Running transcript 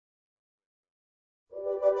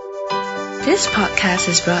This podcast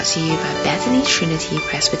is brought to you by Bethany Trinity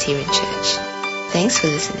Presbyterian Church. Thanks for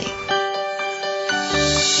listening.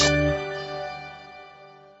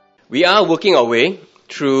 We are working our way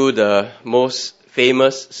through the most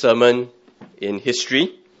famous sermon in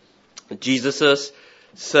history, Jesus'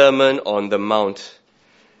 Sermon on the Mount.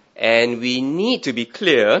 And we need to be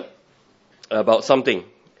clear about something.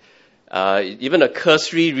 Even a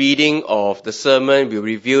cursory reading of the sermon will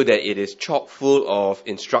reveal that it is chock full of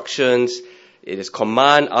instructions. It is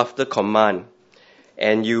command after command.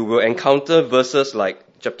 And you will encounter verses like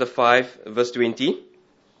chapter 5, verse 20,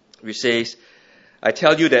 which says, I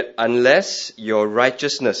tell you that unless your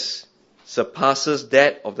righteousness surpasses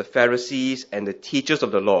that of the Pharisees and the teachers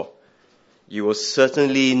of the law, you will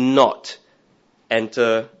certainly not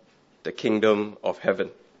enter the kingdom of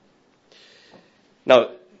heaven. Now,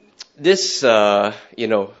 this, so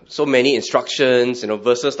many instructions,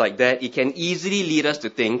 verses like that, it can easily lead us to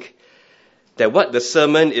think that what the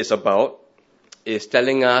sermon is about is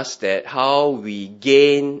telling us that how we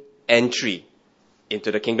gain entry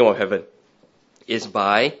into the kingdom of heaven is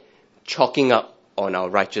by chalking up on our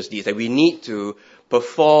righteous deeds. That we need to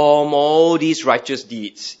perform all these righteous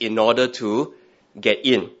deeds in order to get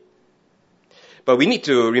in. But we need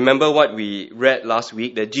to remember what we read last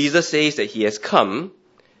week, that Jesus says that he has come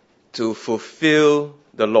to fulfill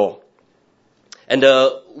the law. And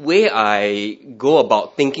the way I go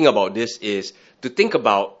about thinking about this is to think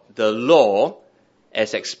about the law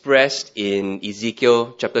as expressed in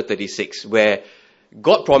Ezekiel chapter 36, where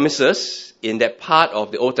God promises in that part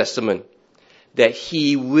of the Old Testament that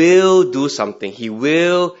he will do something. He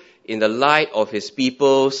will, in the light of his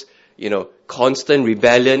people's, constant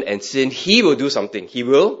rebellion and sin, he will do something. He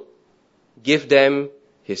will give them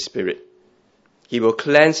his spirit. He will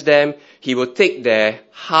cleanse them. He will take their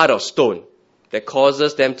heart of stone that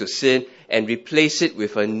causes them to sin and replace it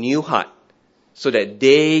with a new heart so that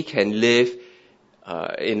they can live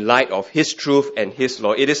in light of his truth and his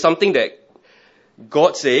law. It is something that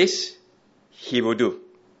God says he will do.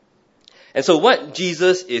 And so what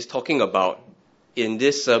Jesus is talking about in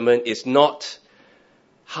this sermon is not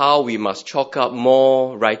how we must chalk up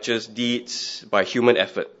more righteous deeds by human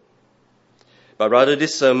effort. But rather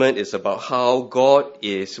this sermon is about how God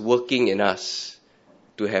is working in us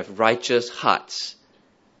to have righteous hearts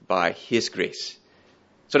by his grace.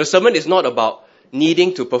 So the sermon is not about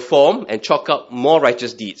needing to perform and chalk up more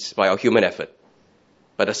righteous deeds by our human effort.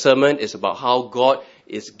 But the sermon is about how God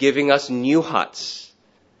is giving us new hearts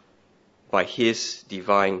by his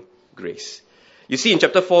divine grace. You see in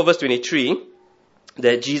chapter 4 verse 23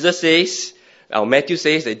 that Matthew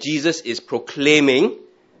says that Jesus is proclaiming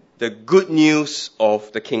the good news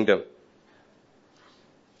of the kingdom.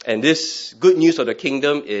 And this good news of the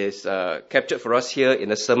kingdom is captured for us here in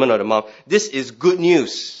the Sermon on the Mount. This is good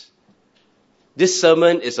news. This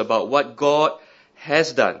sermon is about what God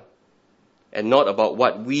has done and not about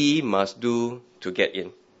what we must do to get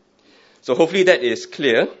in. So hopefully that is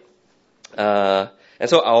clear. And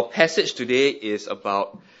so our passage today is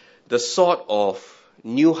about the sort of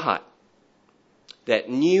new heart. That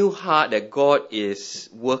new heart that God is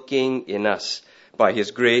working in us by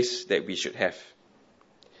his grace that we should have.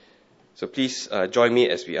 So please join me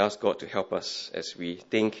as we ask God to help us as we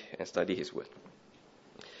think and study his word.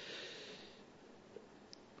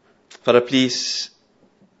 Father, please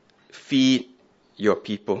feed your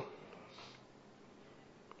people.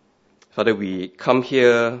 Father, we come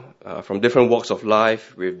here from different walks of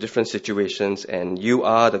life with different situations, and you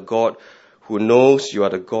are the God who knows, you are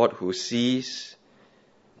the God who sees.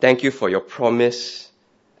 Thank you for your promise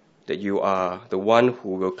that you are the one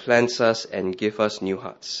who will cleanse us and give us new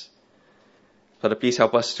hearts. Father, please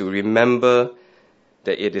help us to remember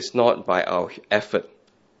that it is not by our effort,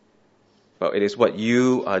 but it is what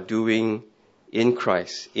you are doing in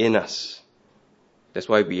Christ, in us. That's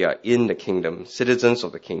why we are in the kingdom, citizens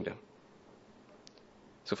of the kingdom.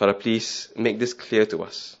 So Father, please make this clear to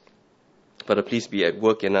us. Father, please be at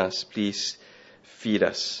work in us. Please feed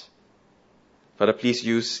us. Father, please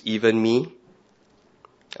use even me.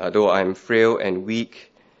 Though I'm frail and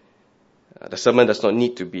weak, the sermon does not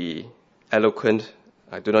need to be eloquent.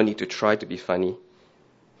 I do not need to try to be funny.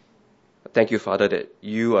 Thank you, Father, that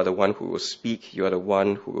you are the one who will speak. You are the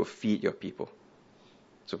one who will feed your people.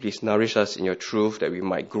 So please nourish us in your truth that we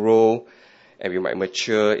might grow and we might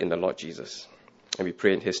mature in the Lord Jesus. And we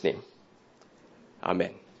pray in his name.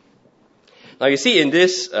 Amen. Now you see in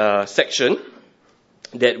this section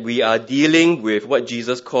that we are dealing with what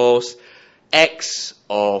Jesus calls acts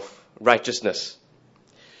of righteousness.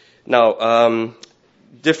 Now,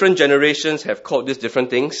 different generations have called this different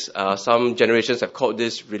things. Some generations have called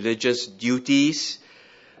this religious duties.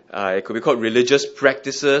 It could be called religious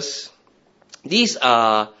practices. These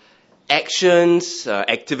are actions,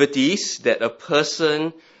 activities that a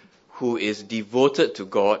person who is devoted to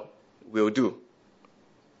God will do.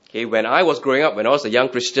 Okay, when I was growing up, when I was a young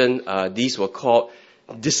Christian, these were called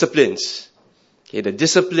disciplines. Okay, the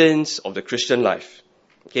disciplines of the Christian life.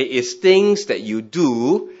 Okay, it's things that you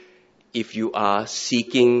do if you are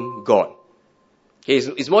seeking God. Okay,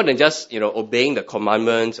 it's more than just, obeying the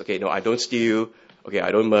commandments. Okay, no, I don't steal. Okay,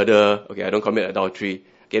 I don't murder. Okay, I don't commit adultery.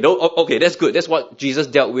 Okay, that's good. That's what Jesus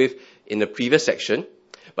dealt with in the previous section.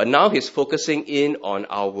 But now he's focusing in on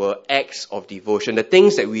our acts of devotion, the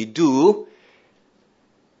things that we do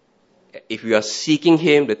if we are seeking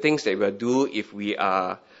him, the things that we do if we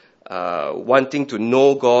are wanting to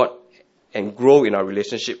know God and grow in our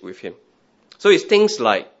relationship with him. So it's things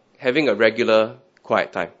like having a regular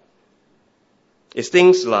quiet time. It's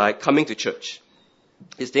things like coming to church.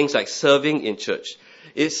 It's things like serving in church.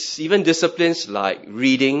 It's even disciplines like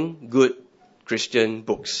reading good Christian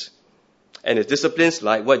books. And it's disciplines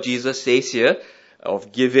like what Jesus says here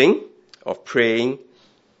of giving, of praying,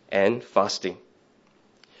 and fasting.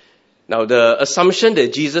 Now, the assumption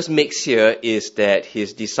that Jesus makes here is that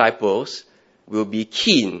his disciples will be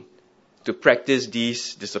keen to practice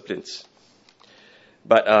these disciplines.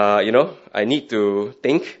 But, I need to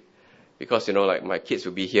think, because, like my kids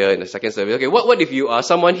will be here in the second service. Okay, what if you are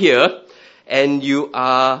someone here and you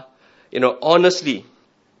are, honestly,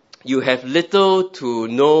 you have little to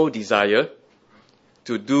no desire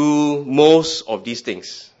to do most of these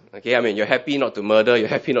things. Okay, you're happy not to murder, you're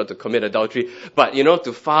happy not to commit adultery, but,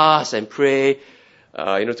 to fast and pray,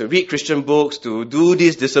 to read Christian books, to do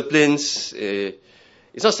these disciplines,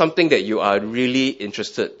 it's not something that you are really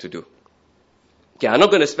interested to do. Okay, I'm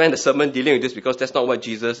not going to spend the sermon dealing with this because that's not what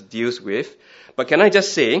Jesus deals with. But can I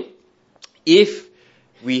just say, if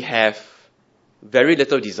we have very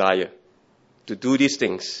little desire to do these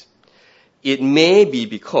things, it may be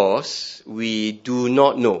because we do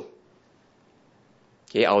not know.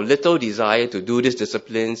 Okay, our little desire to do these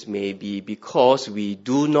disciplines may be because we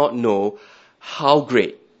do not know how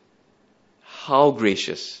great, how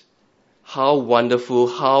gracious, how wonderful,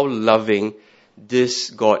 how loving this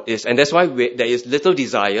God is. And that's why there is little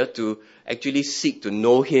desire to actually seek to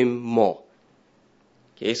know him more.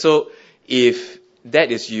 Okay, so if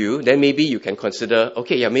that is you, then maybe you can consider,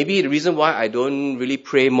 maybe the reason why I don't really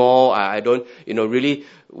pray more, I don't, really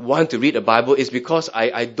want to read the Bible is because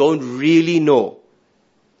I don't really know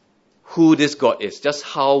who this God is, just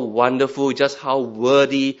how wonderful, just how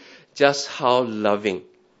worthy, just how loving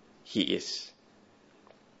he is.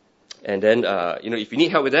 And then, if you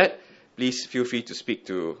need help with that, please feel free to speak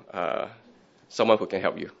to someone who can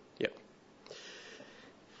help you. Yeah.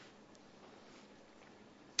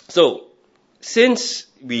 So, since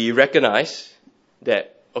we recognize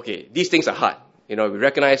that, these things are hard, we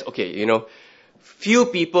recognize, few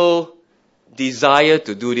people desire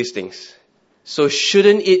to do these things. So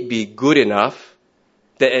shouldn't it be good enough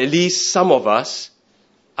that at least some of us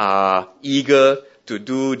are eager to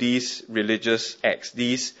do these religious acts,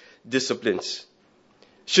 these disciplines?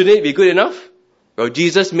 Shouldn't it be good enough? Well,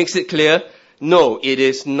 Jesus makes it clear, no, it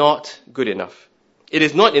is not good enough. It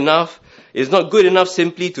is not enough. It is not good enough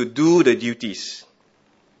simply to do the duties.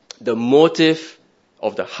 The motive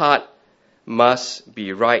of the heart must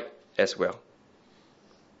be right as well.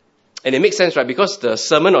 And it makes sense, right? Because the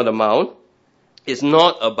Sermon on the Mount is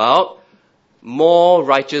not about more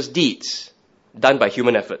righteous deeds done by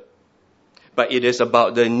human effort, but it is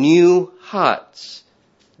about the new hearts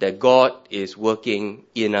that God is working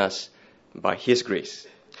in us by his grace.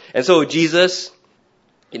 And so Jesus,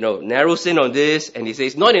 narrows in on this and he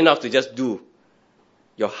says, not enough to just do.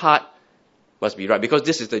 Your heart must be right, because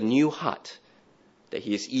this is the new heart that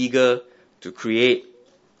he is eager to create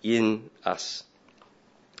in us.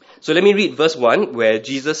 So let me read verse 1 where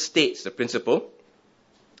Jesus states the principle,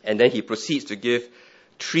 and then he proceeds to give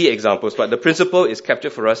 3 examples. But the principle is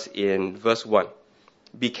captured for us in verse 1.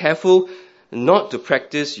 Be careful not to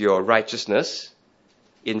practice your righteousness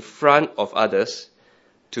in front of others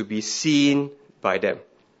to be seen by them.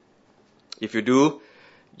 If you do,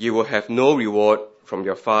 you will have no reward from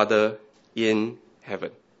your Father in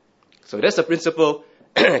heaven. So that's the principle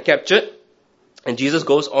captured. And Jesus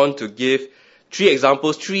goes on to give 3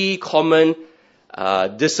 examples, 3 common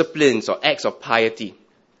disciplines or acts of piety,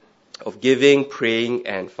 of giving, praying,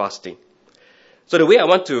 and fasting. So the way I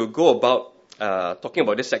want to go about talking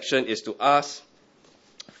about this section is to ask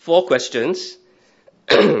 4 questions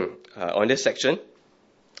on this section.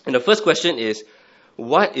 And the first question is,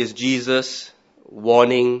 what is Jesus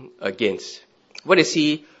warning against? What is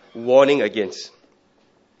he warning against?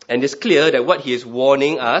 And it's clear that what he is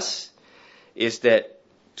warning us is that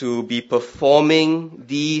to be performing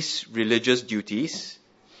these religious duties,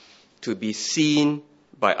 to be seen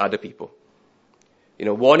by other people.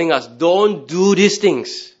 Warning us, don't do these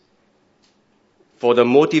things for the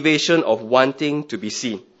motivation of wanting to be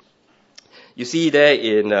seen. You see there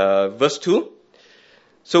in verse 2,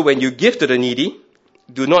 so when you give to the needy,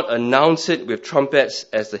 do not announce it with trumpets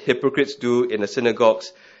as the hypocrites do in the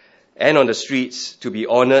synagogues and on the streets to be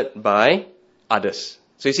honored by others.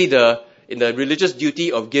 So you see in the religious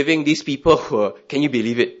duty of giving, these people were, can you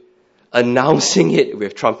believe it, announcing it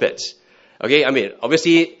with trumpets. Okay,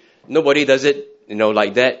 obviously nobody does it,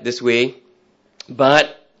 like that, this way.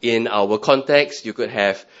 But in our context, you could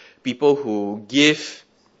have people who give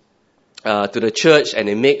to the church and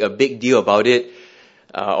they make a big deal about it.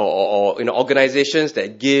 Or organizations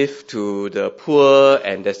that give to the poor,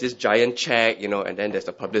 and there's this giant check, and then there's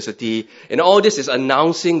the publicity. And all this is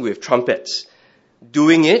announcing with trumpets,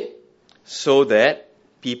 doing it so that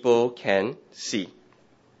people can see.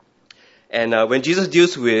 And when Jesus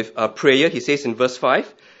deals with prayer, he says in verse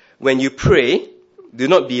 5, when you pray, do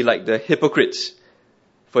not be like the hypocrites,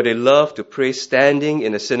 for they love to pray standing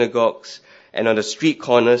in the synagogues and on the street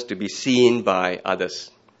corners to be seen by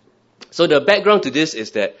others. So the background to this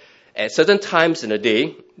is that at certain times in the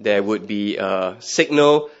day, there would be a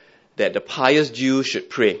signal that the pious Jew should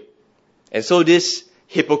pray. And so these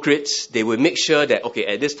hypocrites, they would make sure that, okay,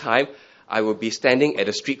 at this time, I will be standing at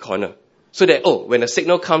the street corner. So that, when a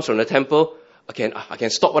signal comes from the temple, I can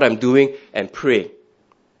stop what I'm doing and pray.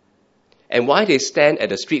 And why they stand at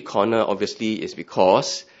the street corner, obviously, is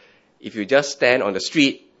because if you just stand on the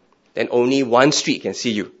street, then only one street can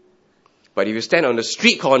see you. But if you stand on the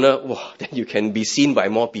street corner, then you can be seen by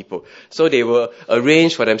more people. So they will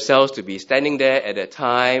arrange for themselves to be standing there at that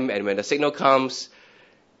time, and when the signal comes,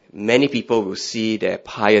 many people will see their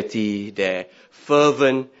piety, their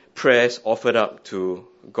fervent prayers offered up to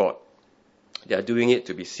God. They are doing it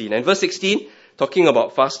to be seen. And verse 16, talking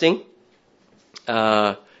about fasting,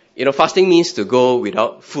 fasting means to go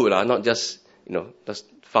without food, not just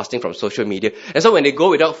fasting from social media. And so when they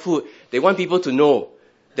go without food, they want people to know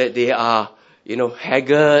that they are,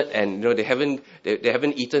 haggard, and, they haven't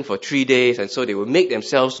eaten for 3 days, and so they will make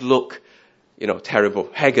themselves look, terrible,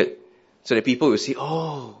 haggard, so that people will see,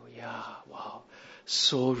 oh, yeah, wow,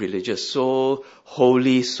 so religious, so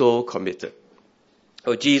holy, so committed.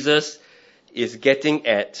 Jesus is getting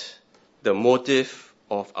at the motive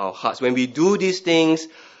of our hearts. When we do these things,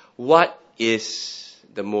 what is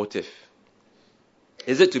the motive?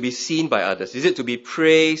 Is it to be seen by others? Is it to be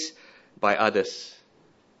praised by others?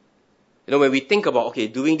 When we think about,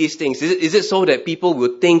 doing these things, is it so that people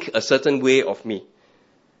will think a certain way of me?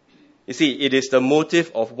 You see, it is the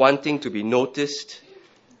motive of wanting to be noticed.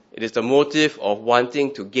 It is the motive of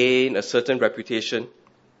wanting to gain a certain reputation,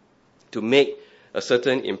 to make a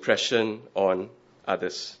certain impression on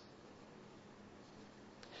others.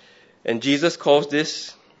 And Jesus calls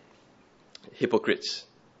this hypocrites.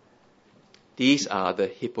 These are the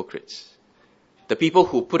hypocrites. The people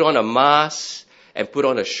who put on a mask and put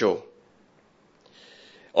on a show.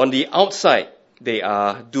 On the outside, they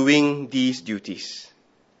are doing these duties.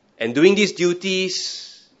 And doing these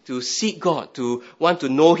duties to seek God, to want to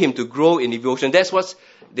know Him, to grow in devotion. That's what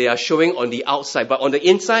they are showing on the outside. But on the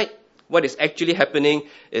inside, what is actually happening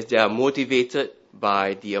is they are motivated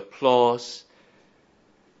by the applause,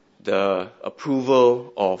 the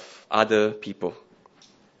approval of other people.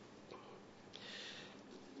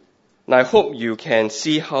 Now, I hope you can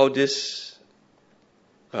see how this,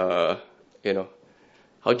 how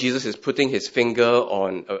Jesus is putting his finger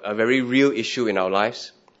on a very real issue in our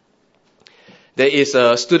lives. There is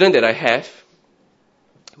a student that I have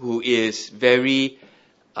who is very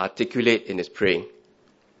articulate in his praying.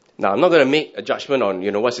 Now, I'm not going to make a judgment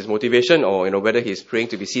on, what's his motivation or, whether he's praying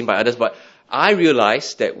to be seen by others, but I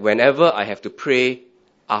realize that whenever I have to pray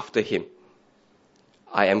after him,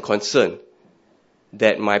 I am concerned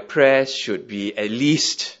that my prayers should be at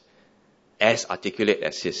least as articulate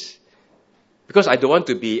as his. Because I don't want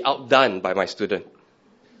to be outdone by my student.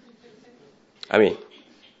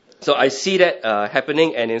 So I see that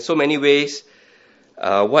happening, and in so many ways,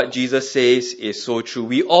 what Jesus says is so true.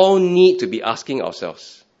 We all need to be asking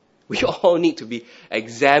ourselves. We all need to be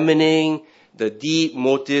examining the deep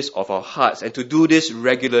motives of our hearts, and to do this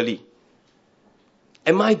regularly.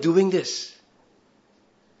 Am I doing this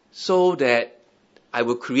so that I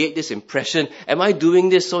will create this impression? Am I doing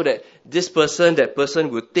this so that that person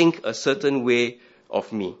will think a certain way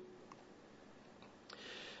of me?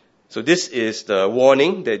 So this is the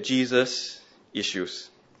warning that Jesus issues.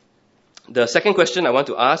 The second question I want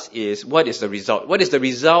to ask is, what is the result? What is the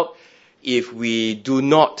result if we do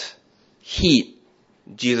not heed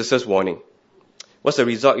Jesus' warning? What's the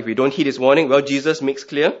result if we don't heed his warning? Well, Jesus makes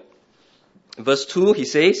clear. Verse 2, he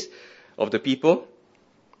says of the people,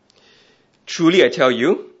 "Truly I tell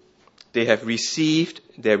you, they have received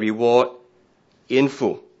their reward in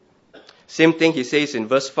full." Same thing he says in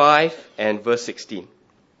verse 5 and verse 16.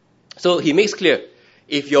 So he makes clear,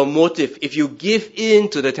 if your motive, if you give in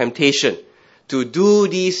to the temptation to do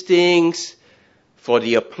these things for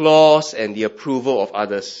the applause and the approval of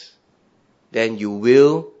others, then you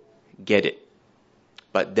will get it.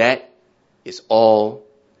 But that is all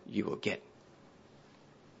you will get.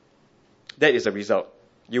 That is the result.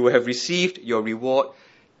 You will have received your reward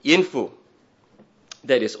in full.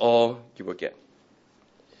 That is all you will get.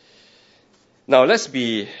 Now let's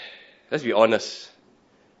be honest.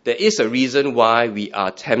 There is a reason why we are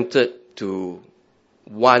tempted to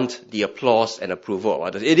want the applause and approval of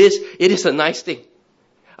others. It is a nice thing.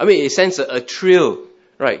 I mean, it sends a thrill,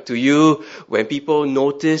 right, to you when people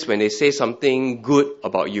notice, when they say something good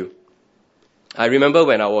about you. I remember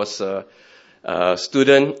when I was a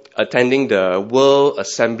student attending the World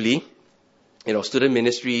Assembly, student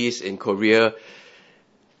ministries in Korea.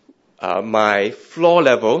 My floor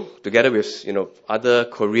level, together with, other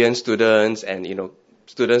Korean students and,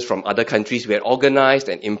 students from other countries, we had organized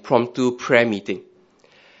an impromptu prayer meeting.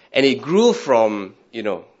 And it grew from,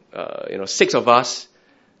 6 of us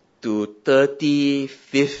to 30,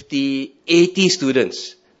 50, 80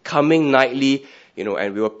 students coming nightly,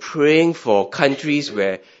 and we were praying for countries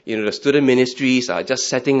where, the student ministries are just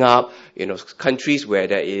setting up, countries where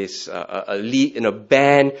there is a lead in a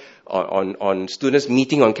ban on students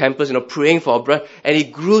meeting on campus, praying for our brother. And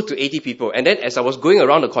it grew to 80 people. And then as I was going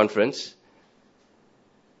around the conference,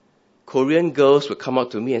 Korean girls would come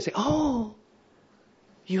up to me and say, "Oh,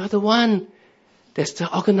 you are the one that's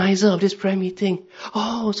the organizer of this prayer meeting.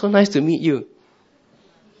 Oh, so nice to meet you."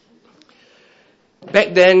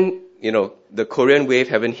 Back then, the Korean wave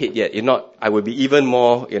haven't hit yet. If not, I would be even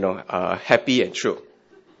more, happy and thrilled.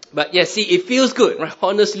 But yeah, see, it feels good, right?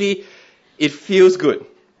 Honestly, it feels good.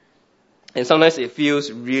 And sometimes it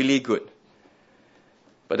feels really good.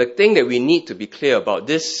 But the thing that we need to be clear about,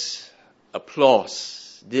 this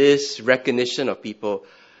applause, this recognition of people,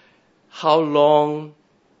 how long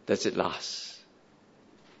does it last?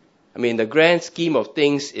 I mean, in the grand scheme of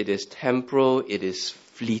things, it is temporal, it is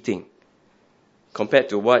fleeting, compared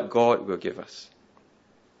to what God will give us.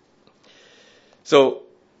 So,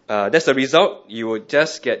 that's the result. You will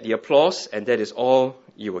just get the applause, and that is all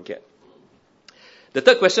you will get. The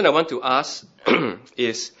third question I want to ask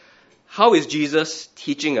is, how is Jesus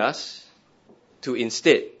teaching us to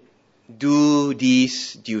instead do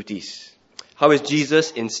these duties? How is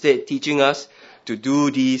Jesus instead teaching us to do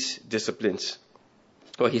these disciplines?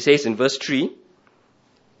 Well, he says in verse 3,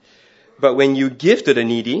 "But when you give to the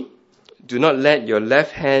needy, do not let your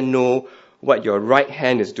left hand know what your right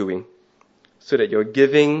hand is doing, so that your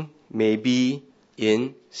giving may be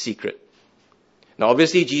in secret." Now,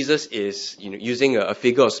 obviously, Jesus is using a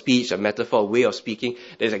figure of speech, a metaphor, a way of speaking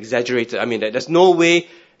that is exaggerated. I mean, there's no way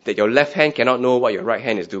that your left hand cannot know what your right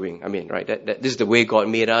hand is doing. I mean, right? That this is the way God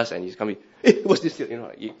made us, and He's coming. What's this?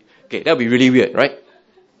 Okay, that would be really weird, right?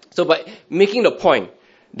 So, by making the point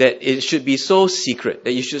that it should be so secret,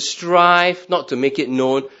 that you should strive not to make it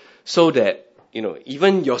known, so that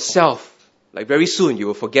even yourself, like very soon, you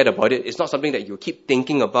will forget about it. It's not something that you keep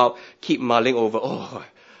thinking about, keep mulling over. Oh,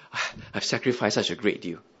 I've sacrificed such a great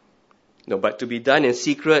deal. No, but to be done in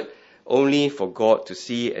secret, only for God to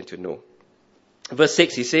see and to know. Verse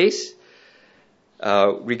 6, he says,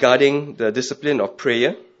 regarding the discipline of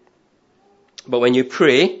prayer, "But when you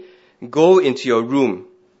pray, go into your room,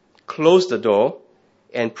 close the door,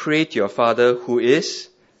 and pray to your Father who is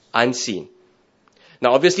unseen."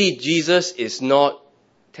 Now, obviously, Jesus is not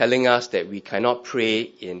telling us that we cannot pray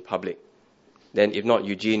in public. Then, if not,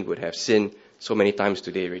 Eugene would have sinned so many times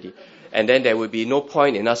today already. And then there would be no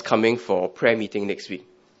point in us coming for prayer meeting next week.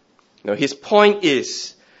 Now, his point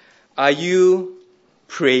is, are you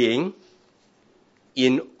praying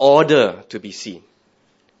in order to be seen?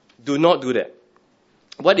 Do not do that.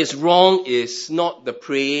 What is wrong is not the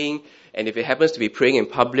praying, and if it happens to be praying in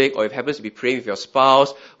public, or if it happens to be praying with your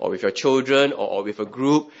spouse, or with your children, or with a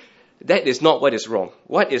group, that is not what is wrong.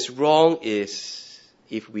 What is wrong is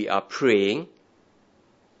if we are praying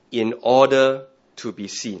in order to be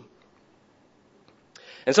seen.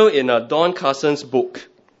 And so in Don Carson's book,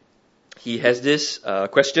 he has these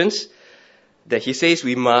questions that he says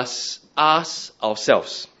we must ask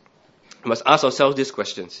ourselves. We must ask ourselves these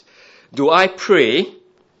questions. Do I pray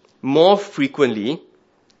more frequently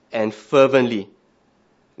and fervently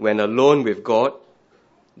when alone with God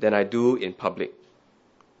than I do in public.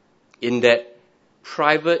 In that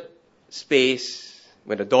private space,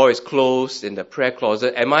 when the door is closed in the prayer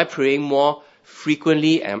closet, am I praying more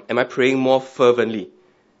frequently? Am I praying more fervently?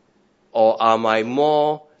 Or are my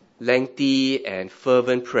more lengthy and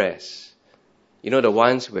fervent prayers, the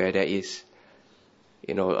ones where there is,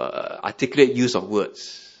 articulate use of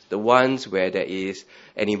words, the ones where there is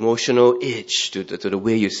an emotional edge to the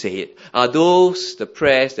way you say it, are those the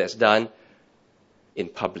prayers that's done in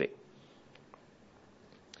public?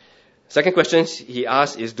 Second question he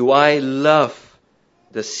asks is, do I love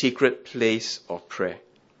the secret place of prayer?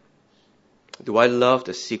 Do I love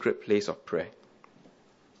the secret place of prayer?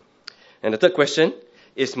 And the third question,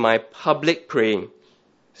 is my public praying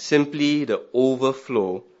simply the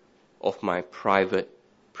overflow of my private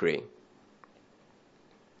praying?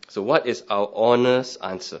 So what is our honest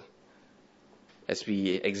answer? As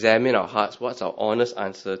we examine our hearts, what's our honest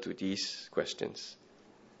answer to these questions?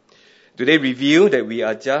 Do they reveal that we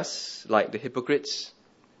are just like the hypocrites?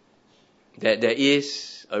 That there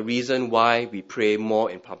is a reason why we pray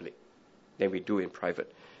more in public than we do in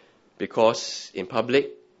private? Because in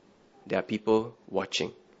public, there are people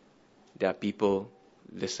watching. There are people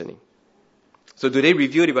listening. So do they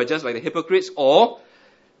reveal that we are just like the hypocrites? Or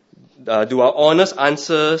do our honest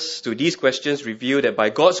answers to these questions reveal that by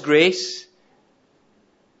God's grace,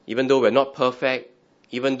 even though we're not perfect,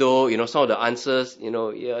 even though, some of the answers,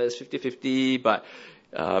 it's 50-50, but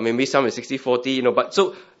maybe some is 60-40, but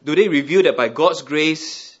so do they reveal that by God's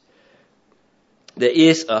grace, there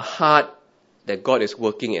is a heart that God is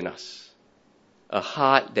working in us? A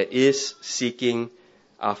heart that is seeking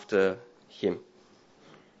after Him.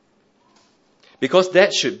 Because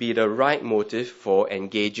that should be the right motive for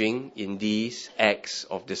engaging in these acts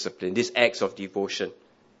of discipline, these acts of devotion.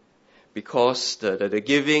 Because the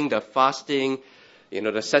giving, the fasting,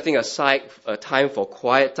 the setting aside a time for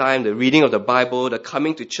quiet time, the reading of the Bible, the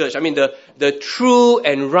coming to church, the true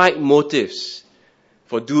and right motives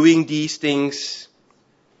for doing these things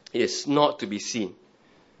is not to be seen.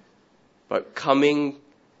 But coming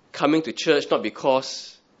to church not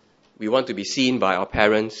because we want to be seen by our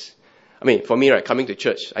parents. For me, right, coming to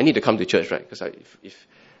church, I need to come to church, right? Because if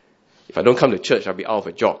I don't come to church, I'll be out of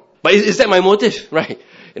a job. But is that my motive, right?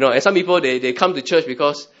 And some people, they come to church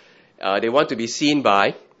because they want to be seen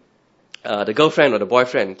by the girlfriend or the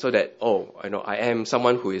boyfriend, so that, I am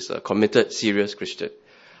someone who is a committed, serious Christian.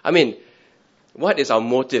 What is our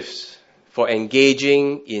motives for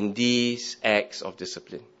engaging in these acts of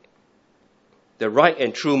discipline? The right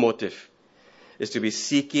and true motive is to be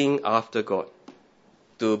seeking after God,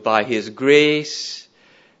 to, by His grace,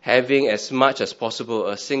 having as much as possible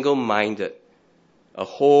a single-minded, a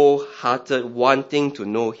wholehearted wanting to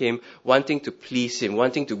know Him, wanting to please Him,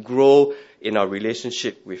 wanting to grow in our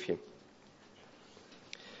relationship with Him.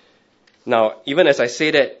 Now, even as I say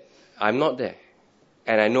that, I'm not there.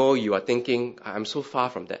 And I know you are thinking, I'm so far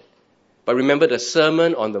from that. But remember, the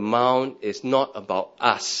Sermon on the Mount is not about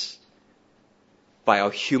us, by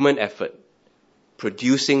our human effort,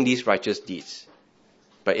 producing these righteous deeds.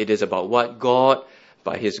 But it is about what God,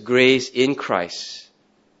 by His grace in Christ,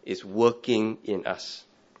 is working in us.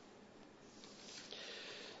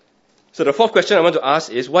 So the fourth question I want to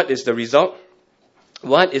ask is, what is the result?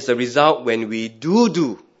 What is the result when we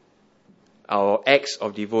do our acts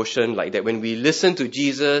of devotion like that? When we listen to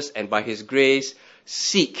Jesus and by His grace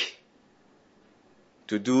seek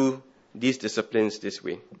to do these disciplines this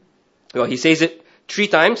way? Well, He says it 3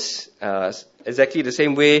 times, exactly the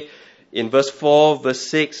same way in verse 4, verse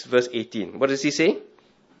 6, verse 18. What does He say?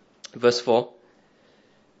 Verse 4.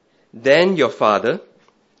 Then your Father,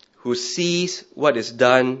 who sees what is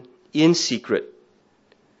done in secret,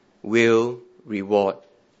 will reward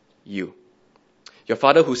you. Your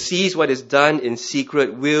Father who sees what is done in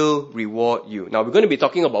secret will reward you. Now, we're going to be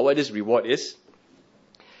talking about what this reward is.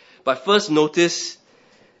 But first notice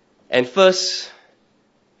and first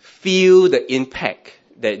feel the impact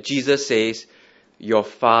that Jesus says, your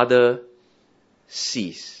Father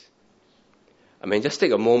sees. Just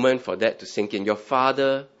take a moment for that to sink in. Your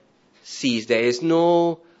Father sees. There is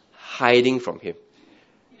no hiding from Him.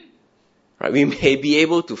 Right? We may be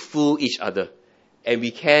able to fool each other. And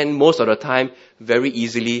we can, most of the time, very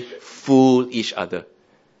easily fool each other.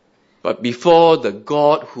 But before the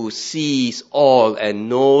God who sees all and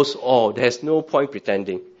knows all, there's no point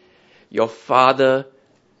pretending. Your Father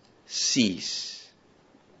sees.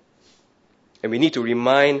 And we need to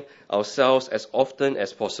remind ourselves as often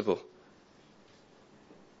as possible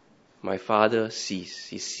my Father sees.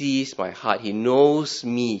 He sees my heart. He knows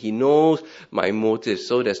me. He knows my motives.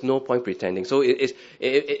 So there's no point pretending. So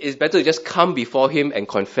it's better to just come before Him and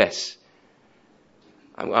confess.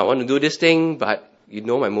 I want to do this thing, but you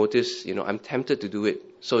know my motives. I'm tempted to do it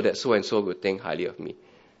so that so and so will think highly of me.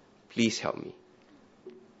 Please help me.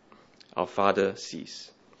 Our Father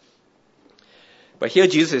sees. But here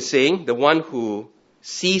Jesus is saying, the one who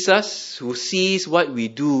sees us, who sees what we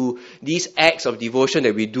do, these acts of devotion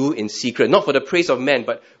that we do in secret, not for the praise of men,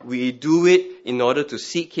 but we do it in order to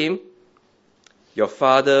seek Him, your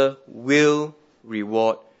Father will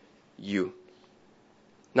reward you.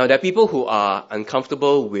 Now, there are people who are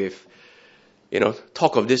uncomfortable with,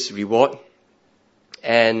 talk of this reward.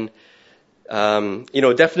 And,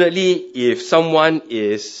 definitely if someone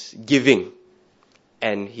is giving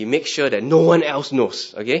and he makes sure that no one else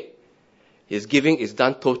knows, okay? His giving is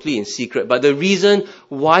done totally in secret. But the reason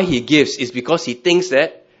why he gives is because he thinks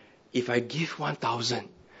that if I give 1,000,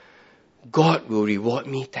 God will reward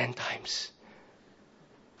me 10 times.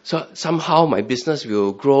 So somehow my business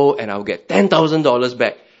will grow and I'll get $10,000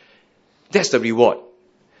 back. That's the reward.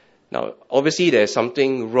 Now, obviously there's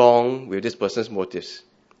something wrong with this person's motives.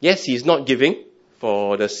 Yes, he's not giving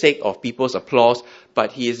for the sake of people's applause,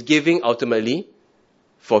 but he is giving ultimately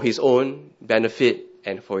for his own benefit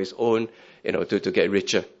and for his own, to get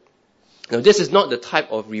richer. Now, this is not the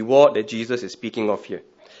type of reward that Jesus is speaking of here.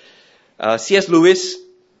 C.S. Lewis,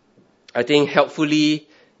 I think, helpfully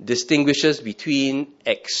distinguishes between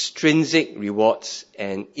extrinsic rewards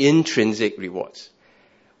and intrinsic rewards.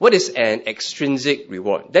 What is an extrinsic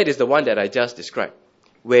reward? That is the one that I just described,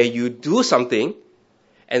 where you do something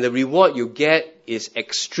and the reward you get is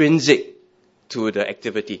extrinsic to the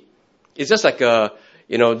activity. It's just like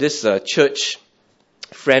this church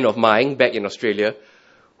friend of mine back in Australia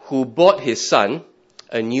who bought his son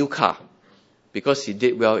a new car because he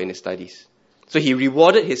did well in his studies. So he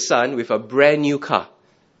rewarded his son with a brand new car.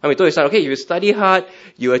 He told his son, okay, you study hard,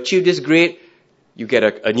 you achieve this grade, you get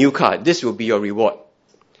a new car. This will be your reward.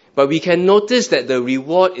 But we can notice that the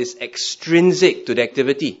reward is extrinsic to the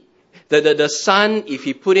activity. The son, if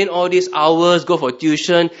he put in all these hours, go for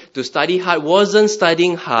tuition, to study hard, wasn't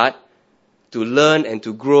studying hard to learn and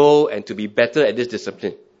to grow and to be better at this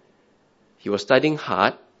discipline. He was studying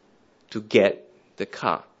hard to get the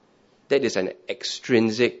car. That is an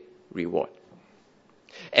extrinsic reward.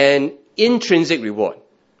 An intrinsic reward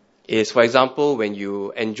is, for example, when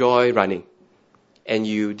you enjoy running and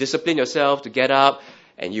you discipline yourself to get up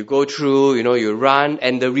and you go through, you run,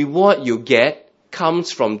 and the reward you get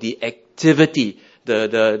comes from the activity,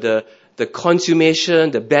 the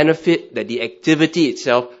consummation, the benefit that the activity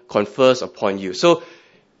itself confers upon you. So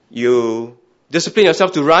you discipline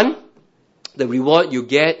yourself to run. The reward you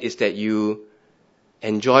get is that you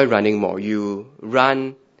enjoy running more. You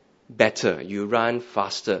run better. You run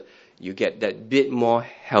faster. You get that bit more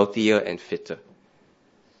healthier and fitter.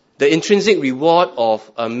 The intrinsic reward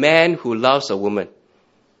of a man who loves a woman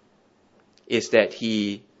is that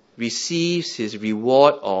he receives his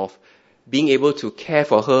reward of being able to care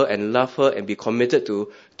for her and love her and be committed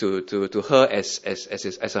to her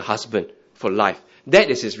as a husband for life. That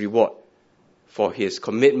is his reward for his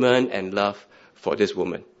commitment and love for this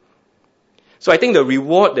woman. So I think the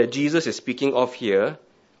reward that Jesus is speaking of here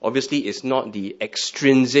obviously is not the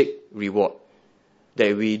extrinsic reward,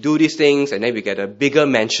 that we do these things and then we get a bigger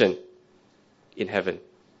mansion in heaven.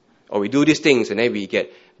 Or we do these things and then we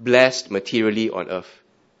get blessed materially on earth.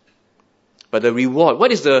 But the reward,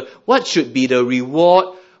 what should be the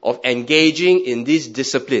reward of engaging in these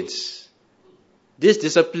disciplines? These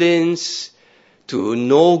disciplines to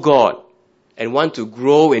know God and want to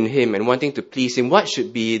grow in Him and wanting to please Him. What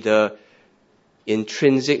should be the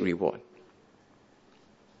intrinsic reward?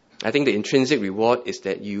 I think the intrinsic reward is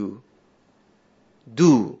that you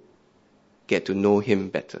do get to know Him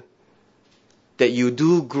better. That you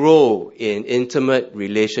do grow in intimate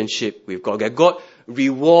relationship with God. That God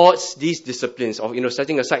rewards these disciplines of,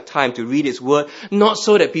 setting aside time to read His Word, not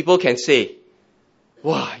so that people can say,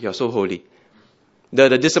 wow, you're so holy.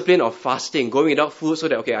 The discipline of fasting, going without food so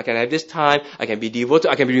that, okay, I can have this time, I can be devoted,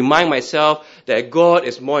 I can remind myself that God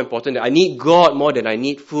is more important, that I need God more than I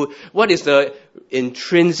need food. What is the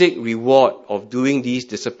intrinsic reward of doing these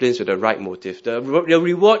disciplines with the right motive? The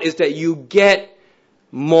reward is that you get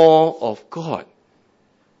more of God.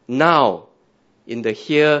 Now, in the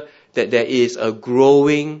here, that there is a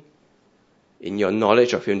growing in your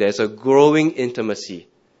knowledge of Him. There's a growing intimacy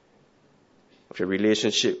of your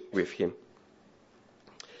relationship with Him.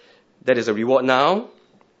 That is a reward now.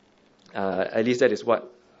 At least that is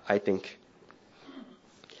what I think.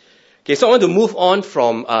 Okay, so I want to move on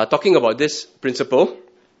from talking about this principle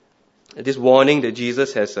this warning that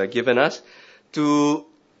Jesus has given us, to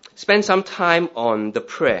spend some time on the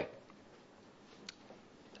prayer.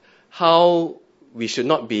 How we should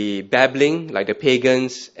not be babbling like the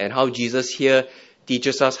pagans, and how Jesus here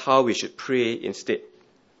teaches us how we should pray instead.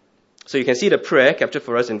 So you can see the prayer captured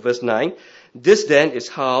for us in verse 9. This then is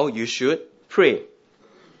how you should pray.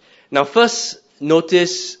 Now first,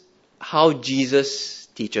 notice how Jesus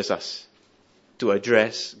teaches us to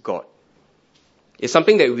address God. It's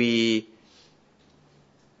something that we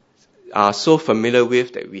are so familiar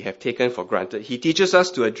with that we have taken for granted. He teaches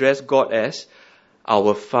us to address God as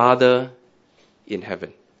our Father in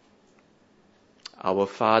heaven. Our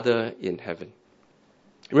Father in heaven.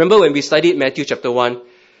 Remember when we studied Matthew chapter 1,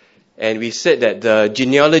 and we said that the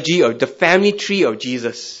genealogy or the family tree of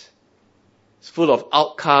Jesus is full of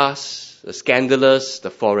outcasts, the scandalous, the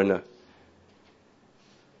foreigner.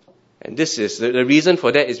 And this is, the reason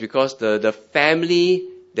for that is because the family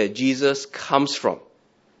that Jesus comes from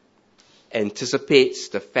anticipates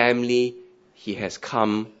the family he has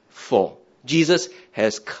come for. Jesus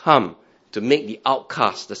has come to make the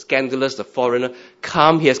outcast, the scandalous, the foreigner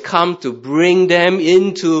come. He has come to bring them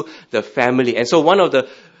into the family. And so one of the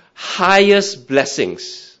highest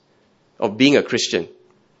blessings of being a Christian,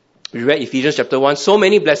 we read Ephesians chapter 1, so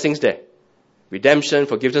many blessings there. Redemption,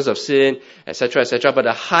 forgiveness of sin, etc., etc. But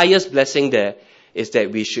the highest blessing there is that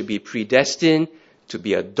we should be predestined to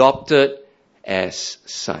be adopted as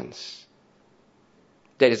sons.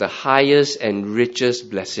 That is the highest and richest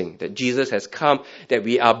blessing, that Jesus has come, that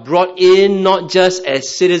we are brought in not just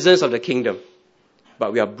as citizens of the kingdom,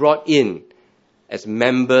 but we are brought in as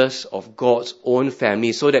members of God's own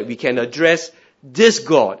family so that we can address this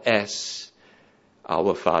God as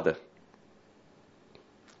our Father.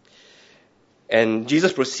 And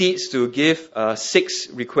Jesus proceeds to give 6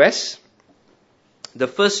 requests. The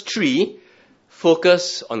first 3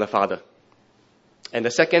 focus on the Father. And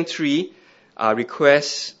the second 3 are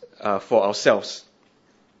requests for ourselves.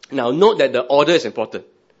 Now note that the order is important,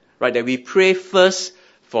 right? That we pray first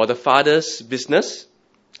for the Father's business,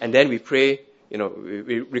 and then we pray,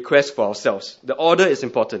 we request for ourselves. The order is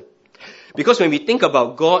important. Because when we think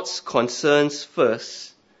about God's concerns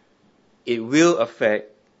first, it will affect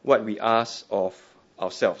what we ask of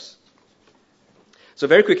ourselves. So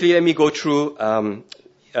very quickly, let me go through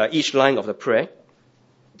each line of the prayer.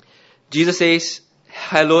 Jesus says,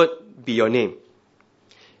 "Hallowed be your name."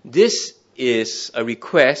 This is a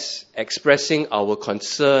request expressing our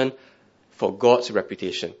concern for God's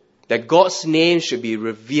reputation. That God's name should be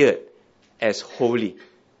revered as holy.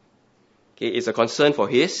 Okay, it's a concern for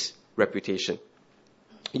His reputation.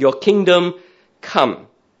 Your kingdom come.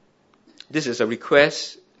 This is a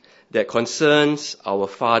request that concerns our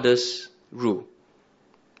Father's rule.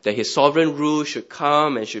 That His sovereign rule should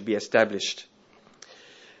come and should be established.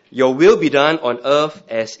 Your will be done on earth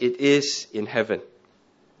as it is in heaven.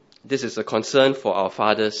 This is a concern for our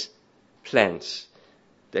Father's plans.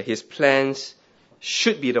 That His plans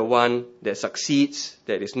should be the one that succeeds,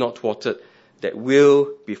 that is not thwarted, that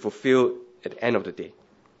will be fulfilled at the end of the day.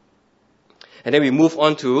 And then we move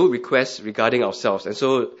on to requests regarding ourselves. And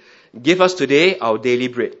so, give us today our daily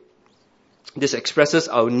bread. This expresses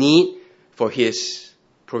our need for His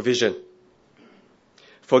provision.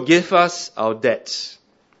 Forgive us our debts.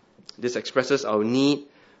 This expresses our need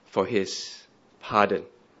for His pardon.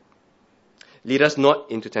 Lead us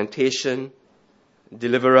not into temptation.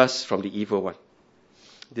 Deliver us from the evil one.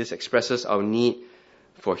 This expresses our need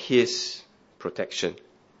for His protection.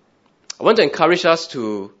 I want to encourage us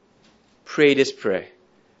to pray this prayer.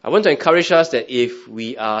 I want to encourage us that if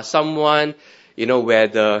we are someone, where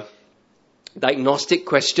the diagnostic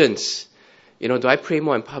questions, do I pray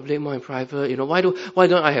more in public, more in private? Why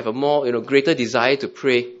don't I have a more, greater desire to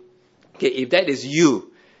pray? Okay, if that is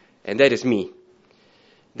you, and that is me,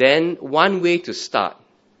 then one way to start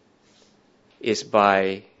is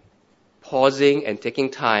by pausing and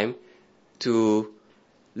taking time to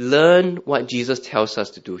learn what Jesus tells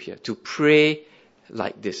us to do here, to pray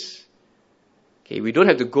like this. Okay, we don't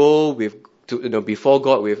have to go before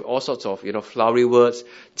God with all sorts of, flowery words,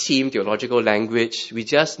 team, theological language. We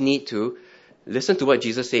just need to listen to what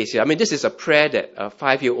Jesus says here. This is a prayer that a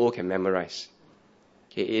 5-year-old can memorize.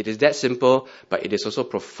 Okay, it is that simple, but it is also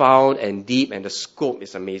profound and deep, and the scope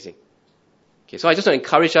is amazing. Okay, so I just want to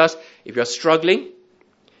encourage us, if you're struggling,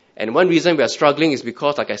 and one reason we are struggling is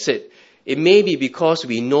because, like I said, it may be because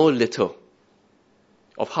we know little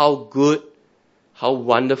of how good, how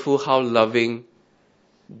wonderful, how loving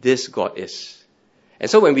this God is. And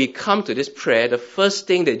so when we come to this prayer, the first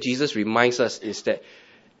thing that Jesus reminds us is that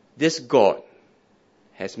this God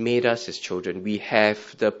has made us His children. We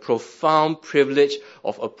have the profound privilege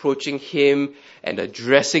of approaching Him and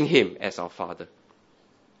addressing Him as our Father.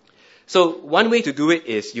 So one way to do it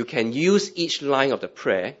is you can use each line of the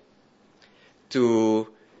prayer to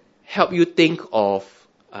help you think of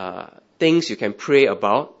things you can pray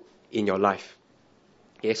about in your life.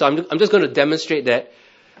 Okay, so I'm just going to demonstrate that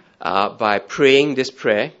by praying this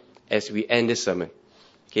prayer as we end this sermon.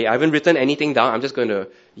 Okay, I haven't written anything down. I'm just going to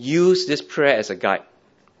use this prayer as a guide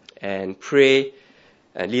and pray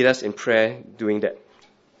and lead us in prayer doing that.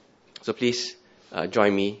 So please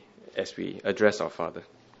join me as we address our Father.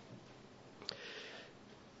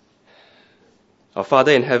 Our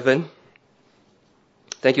Father in heaven,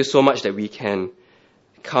 thank you so much that we can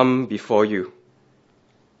come before you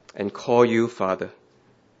and call you Father.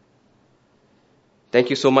 Thank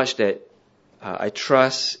you so much that I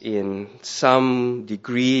trust in some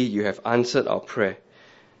degree you have answered our prayer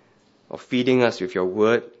of feeding us with your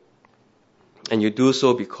word. And you do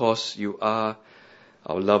so because you are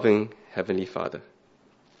our loving Heavenly Father.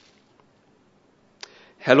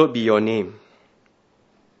 Hallowed be your name.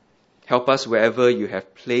 Help us wherever you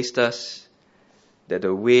have placed us, that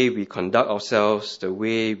the way we conduct ourselves, the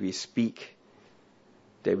way we speak,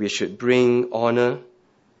 that we should bring honor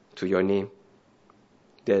to your name.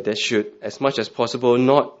 That there should, as much as possible,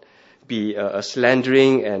 not be a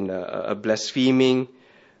slandering and a blaspheming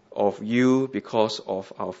of you because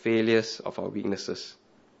of our failures, of our weaknesses.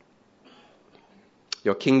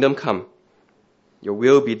 Your kingdom come. Your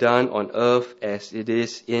will be done on earth as it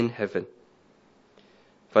is in heaven.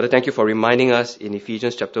 Father, thank you for reminding us in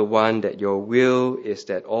Ephesians chapter 1 that your will is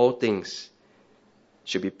that all things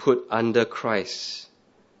should be put under Christ,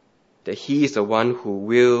 that He is the one who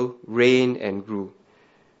will reign and rule.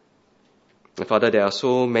 And Father, there are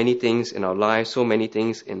so many things in our lives, so many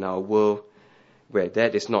things in our world where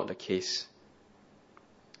that is not the case.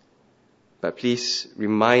 But please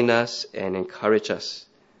remind us and encourage us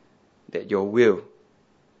that your will,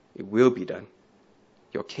 it will be done.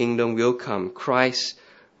 Your kingdom will come. Christ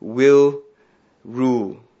will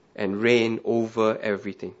rule and reign over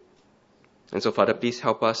everything. And so, Father, please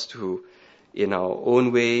help us to, in our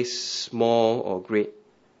own ways, small or great,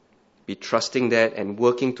 be trusting that and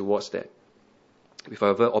working towards that with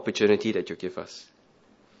whatever opportunity that you give us.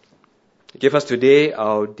 Give us today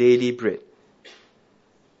our daily bread.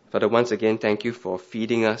 Father, once again, thank you for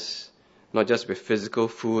feeding us, not just with physical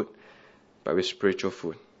food, but with spiritual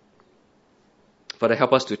food. Father,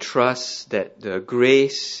 help us to trust that the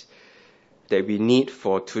grace that we need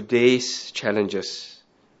for today's challenges,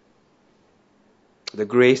 the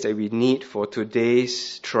grace that we need for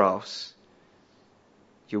today's trials,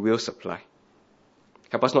 you will supply.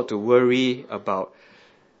 Help us not to worry about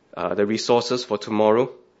the resources for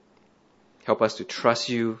tomorrow. Help us to trust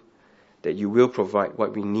you that you will provide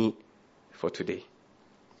what we need for today.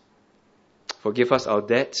 Forgive us our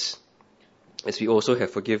debts as we also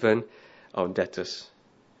have forgiven our debtors.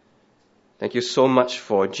 Thank you so much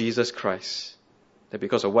for Jesus Christ, that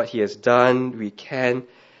because of what He has done, we can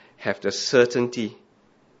have the certainty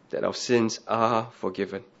that our sins are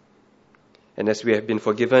forgiven. And as we have been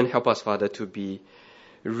forgiven, help us, Father, to be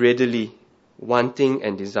readily wanting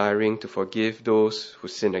and desiring to forgive those who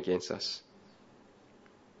sin against us.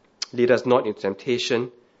 Lead us not into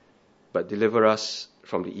temptation, but deliver us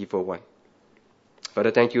from the evil one.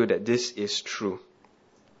 Father, thank you that this is true.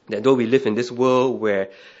 That though we live in this world where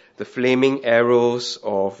the flaming arrows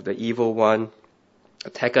of the evil one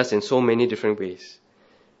attack us in so many different ways,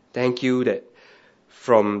 thank you that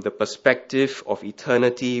from the perspective of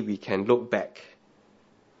eternity, we can look back.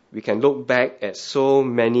 We can look back at so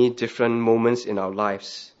many different moments in our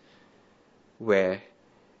lives where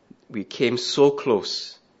we came so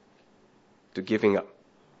close to giving up,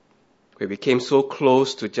 where we came so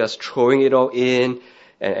close to just throwing it all in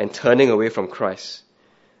and turning away from Christ.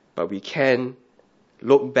 But we can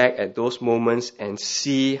look back at those moments and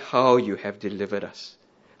see how you have delivered us,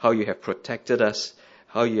 how you have protected us,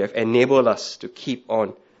 how you have enabled us to keep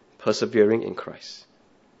on persevering in Christ.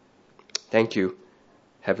 Thank you,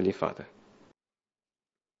 Heavenly Father.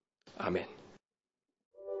 Amen.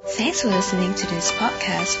 Thanks for listening to this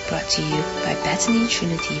podcast brought to you by Bethany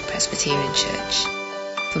Trinity Presbyterian Church.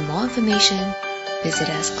 For more information, visit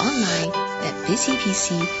us online at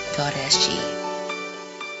busypc.sg.